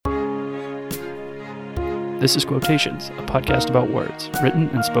This is Quotations, a podcast about words, written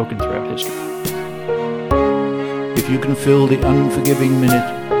and spoken throughout history. If you can fill the unforgiving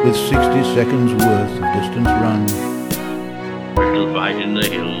minute with 60 seconds worth of distance run, we shall fight in the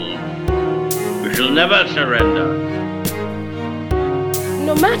hills. We shall never surrender.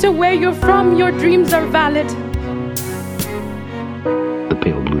 No matter where you're from, your dreams are valid. The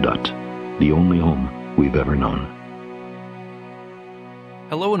pale blue dot, the only home we've ever known.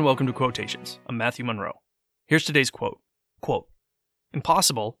 Hello and welcome to Quotations. I'm Matthew Monroe. Here's today's quote. Quote,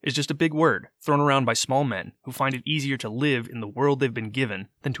 "Impossible is just a big word thrown around by small men who find it easier to live in the world they've been given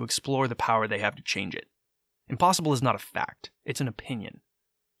than to explore the power they have to change it. Impossible is not a fact, it's an opinion.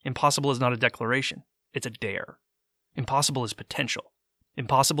 Impossible is not a declaration, it's a dare. Impossible is potential.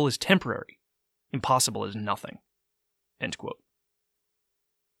 Impossible is temporary. Impossible is nothing." End quote.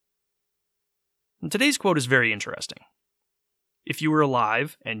 And today's quote is very interesting. If you were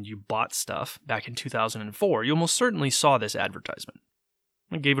alive and you bought stuff back in 2004, you almost certainly saw this advertisement.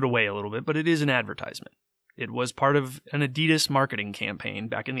 I gave it away a little bit, but it is an advertisement. It was part of an Adidas marketing campaign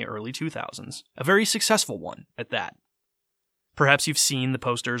back in the early 2000s, a very successful one at that. Perhaps you've seen the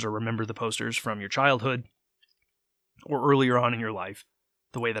posters or remember the posters from your childhood or earlier on in your life,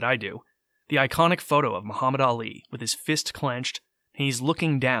 the way that I do. The iconic photo of Muhammad Ali with his fist clenched, and he's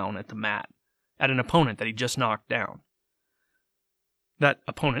looking down at the mat, at an opponent that he just knocked down. That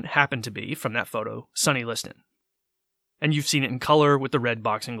opponent happened to be, from that photo, Sonny Liston. And you've seen it in color with the red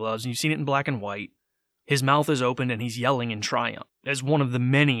boxing gloves, and you've seen it in black and white. His mouth is open and he's yelling in triumph as one of the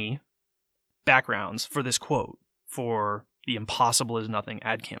many backgrounds for this quote for the Impossible is Nothing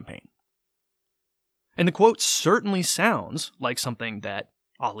ad campaign. And the quote certainly sounds like something that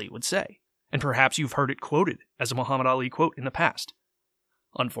Ali would say, and perhaps you've heard it quoted as a Muhammad Ali quote in the past.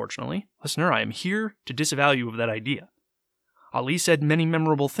 Unfortunately, listener, I am here to disavow you of that idea. Ali said many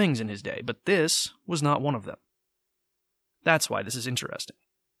memorable things in his day, but this was not one of them. That's why this is interesting.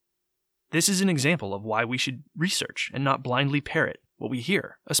 This is an example of why we should research and not blindly parrot what we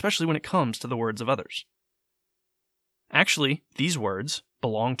hear, especially when it comes to the words of others. Actually, these words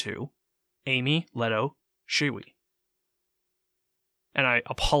belong to Aimee Lehto Schewe. And I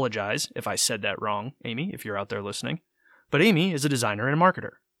apologize if I said that wrong, Aimee, if you're out there listening. But Aimee is a designer and a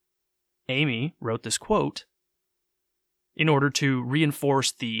marketer. Aimee wrote this quote in order to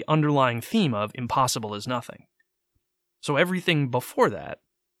reinforce the underlying theme of impossible is nothing. So everything before that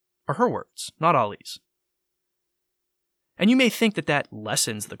are her words, not Ali's. And you may think that that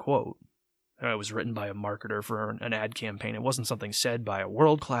lessens the quote. It was written by a marketer for an ad campaign. It wasn't something said by a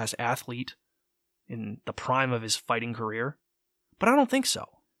world-class athlete in the prime of his fighting career. But I don't think so.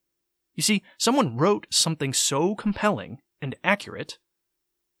 You see, someone wrote something so compelling and accurate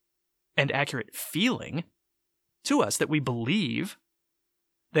feeling to us that we believe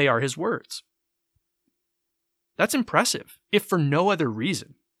they are his words. That's impressive, if for no other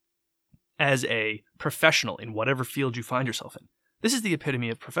reason. As a professional in whatever field you find yourself in, this is the epitome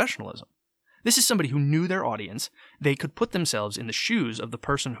of professionalism. This is somebody who knew their audience. They could put themselves in the shoes of the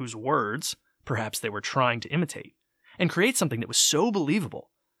person whose words perhaps they were trying to imitate, and create something that was so believable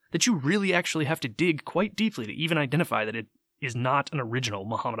that you really actually have to dig quite deeply to even identify that it is not an original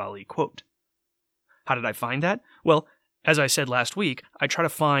Muhammad Ali quote. How did I find that? Well, as I said last week, I try to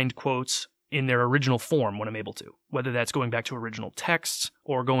find quotes in their original form when I'm able to, whether that's going back to original texts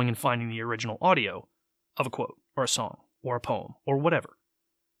or going and finding the original audio of a quote or a song or a poem or whatever.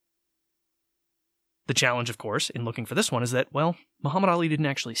 The challenge, of course, in looking for this one is that, well, Muhammad Ali didn't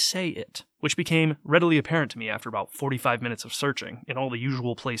actually say it, which became readily apparent to me after about 45 minutes of searching in all the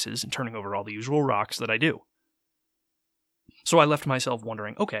usual places and turning over all the usual rocks that I do. So I left myself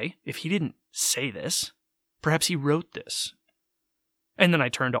wondering, okay, if he didn't say this, perhaps he wrote this. And then I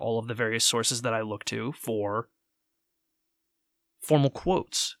turned to all of the various sources that I look to for formal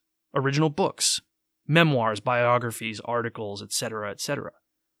quotes, original books, memoirs, biographies, articles, etc., etc.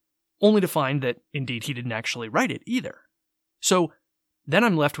 Only to find that, indeed, he didn't actually write it either. So then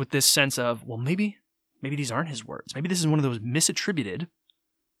I'm left with this sense of, well, maybe these aren't his words. Maybe this is one of those misattributed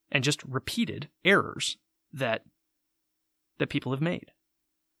and just repeated errors that people have made.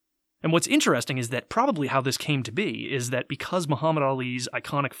 And what's interesting is that probably how this came to be is that because Muhammad Ali's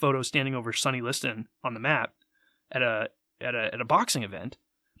iconic photo standing over Sonny Liston on the mat at a boxing event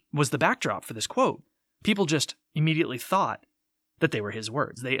was the backdrop for this quote, people just immediately thought that they were his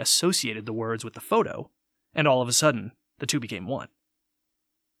words. They associated the words with the photo, and all of a sudden, the two became one.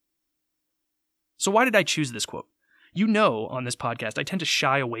 So why did I choose this quote? You know, on this podcast, I tend to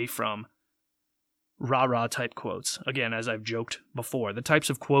shy away from rah-rah type quotes. Again, as I've joked before, the types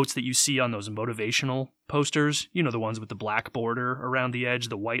of quotes that you see on those motivational posters, you know, the ones with the black border around the edge,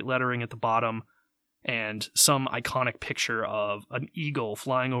 the white lettering at the bottom, and some iconic picture of an eagle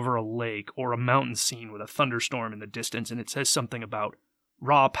flying over a lake or a mountain scene with a thunderstorm in the distance, and it says something about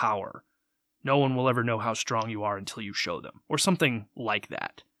raw power. No one will ever know how strong you are until you show them, or something like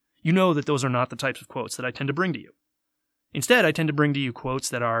that. You know that those are not the types of quotes that I tend to bring to you. Instead, I tend to bring to you quotes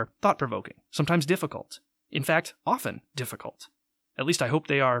that are thought-provoking, sometimes difficult. In fact, often difficult. At least I hope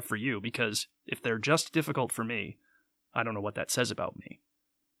they are for you, because if they're just difficult for me, I don't know what that says about me.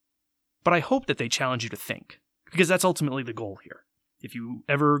 But I hope that they challenge you to think, because that's ultimately the goal here. If you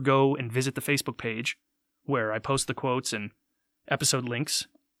ever go and visit the Facebook page, where I post the quotes and episode links,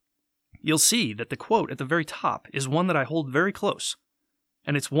 you'll see that the quote at the very top is one that I hold very close.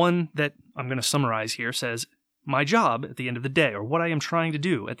 And it's one that I'm going to summarize here, says, "My job at the end of the day, or what I am trying to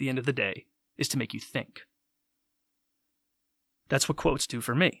do at the end of the day, is to make you think." That's what quotes do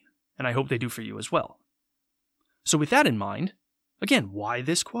for me, and I hope they do for you as well. So with that in mind, again, why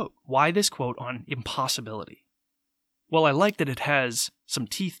this quote? Why this quote on impossibility? Well, I like that it has some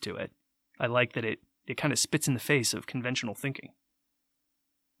teeth to it. I like that it kind of spits in the face of conventional thinking.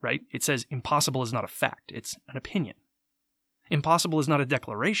 Right? It says impossible is not a fact, it's an opinion. Impossible is not a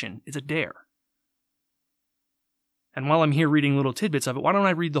declaration, it's a dare. And while I'm here reading little tidbits of it, why don't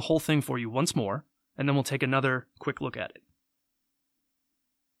I read the whole thing for you once more, and then we'll take another quick look at it.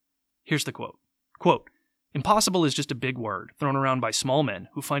 Here's the quote. Quote, "Impossible is just a big word thrown around by small men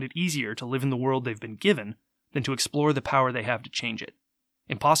who find it easier to live in the world they've been given than to explore the power they have to change it.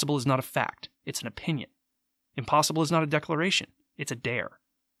 Impossible is not a fact, it's an opinion. Impossible is not a declaration, it's a dare.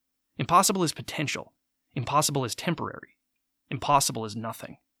 Impossible is potential. Impossible is temporary. Impossible is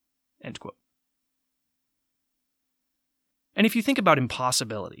nothing." End quote. And if you think about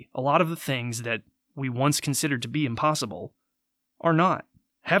impossibility, a lot of the things that we once considered to be impossible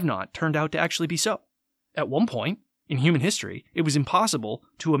have not turned out to actually be so. At one point in human history, it was impossible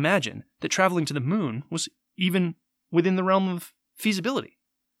to imagine that traveling to the moon was even within the realm of feasibility.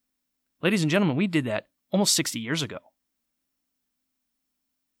 Ladies and gentlemen, we did that almost 60 years ago.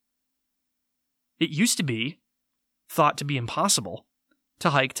 It used to be thought to be impossible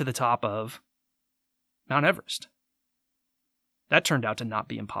to hike to the top of Mount Everest. That turned out to not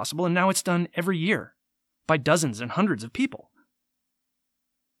be impossible, and now it's done every year by dozens and hundreds of people.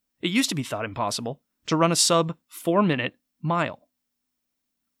 It used to be thought impossible to run a sub-4-minute mile.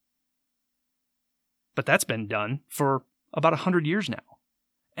 But that's been done for about 100 years now.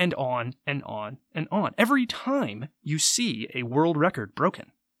 And on and on and on. Every time you see a world record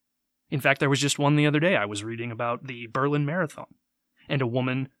broken. In fact, there was just one the other day. I was reading about the Berlin Marathon, and a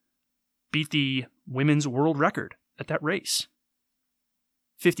woman beat the women's world record at that race.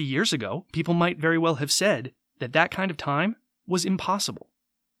 50 years ago, people might very well have said that that kind of time was impossible.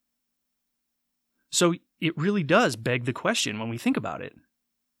 So it really does beg the question when we think about it.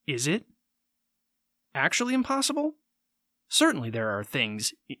 Is it actually impossible? Certainly there are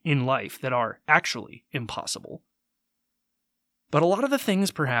things in life that are actually impossible. But a lot of the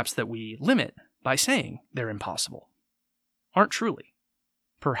things perhaps that we limit by saying they're impossible aren't truly.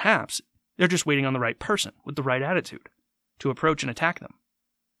 Perhaps they're just waiting on the right person with the right attitude to approach and attack them,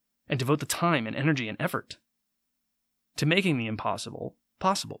 and devote the time and energy and effort to making the impossible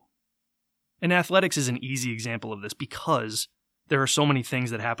possible. And athletics is an easy example of this because there are so many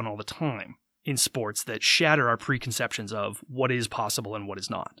things that happen all the time in sports that shatter our preconceptions of what is possible and what is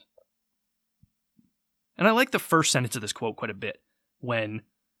not. And I like the first sentence of this quote quite a bit when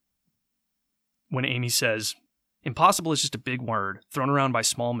Aimee says, "Impossible is just a big word thrown around by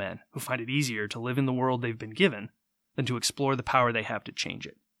small men who find it easier to live in the world they've been given than to explore the power they have to change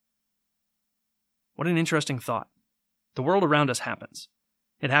it." What an interesting thought. The world around us happens.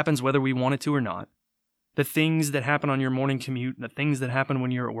 It happens whether we want it to or not. The things that happen on your morning commute, and the things that happen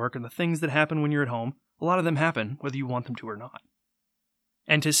when you're at work, and the things that happen when you're at home, a lot of them happen whether you want them to or not.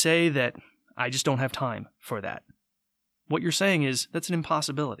 And to say that I just don't have time for that, what you're saying is that's an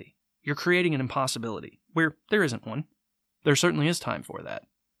impossibility. You're creating an impossibility where there isn't one. There certainly is time for that.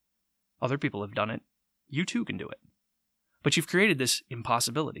 Other people have done it. You too can do it. But you've created this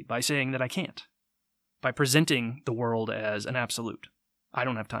impossibility by saying that I can't. By presenting the world as an absolute. I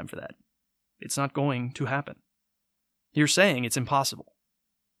don't have time for that. It's not going to happen. You're saying it's impossible.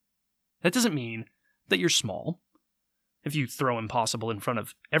 That doesn't mean that you're small. If you throw impossible in front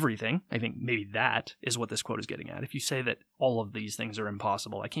of everything, I think maybe that is what this quote is getting at. If you say that all of these things are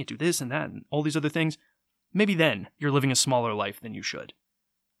impossible, I can't do this and that and all these other things, maybe then you're living a smaller life than you should.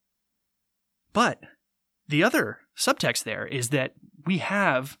 But the other subtext there is that we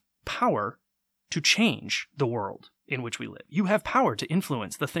have power to change the world in which we live. You have power to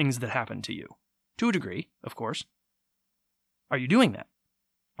influence the things that happen to you. To a degree, of course. Are you doing that?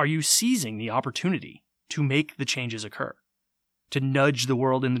 Are you seizing the opportunity to make the changes occur? To nudge the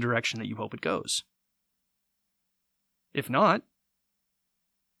world in the direction that you hope it goes? If not,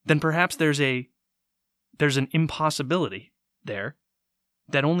 then perhaps there's an impossibility there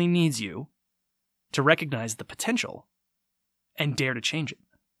that only needs you to recognize the potential and dare to change it.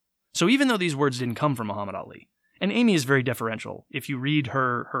 So even though these words didn't come from Muhammad Ali, and Aimee is very deferential, if you read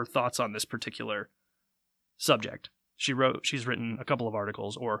her thoughts on this particular subject, she's written a couple of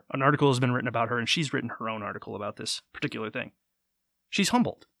articles, or an article has been written about her, and she's written her own article about this particular thing. She's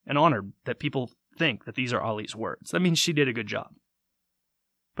humbled and honored that people think that these are Ali's words. That means she did a good job.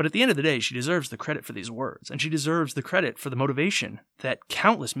 But at the end of the day, she deserves the credit for these words, and she deserves the credit for the motivation that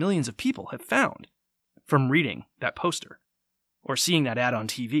countless millions of people have found from reading that poster, or seeing that ad on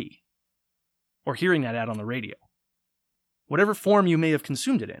TV, or hearing that ad on the radio. Whatever form you may have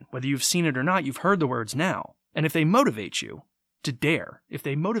consumed it in, whether you've seen it or not, you've heard the words now. And if they motivate you to dare, if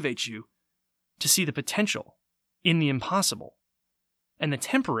they motivate you to see the potential in the impossible and the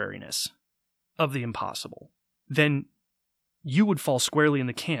temporariness of the impossible, then you would fall squarely in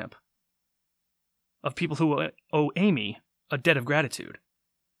the camp of people who owe Aimee a debt of gratitude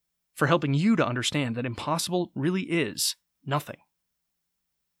for helping you to understand that impossible really is nothing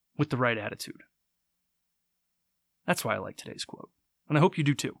with the right attitude. That's why I like today's quote, and I hope you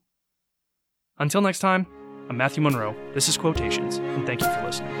do too. Until next time, I'm Matthew Monroe, this is Quotations, and thank you for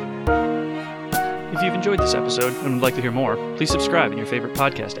listening. If you've enjoyed this episode and would like to hear more, please subscribe in your favorite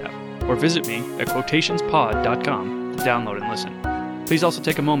podcast app, or visit me at quotationspod.com to download and listen. Please also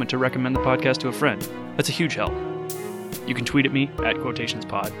take a moment to recommend the podcast to a friend. That's a huge help. You can tweet at me at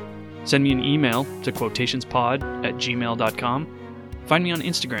quotationspod, send me an email to quotationspod@gmail.com, find me on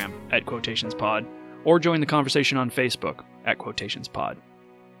Instagram at quotationspod, or join the conversation on Facebook at quotationspod.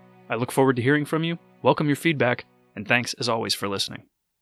 I look forward to hearing from you, welcome your feedback, and thanks as always for listening.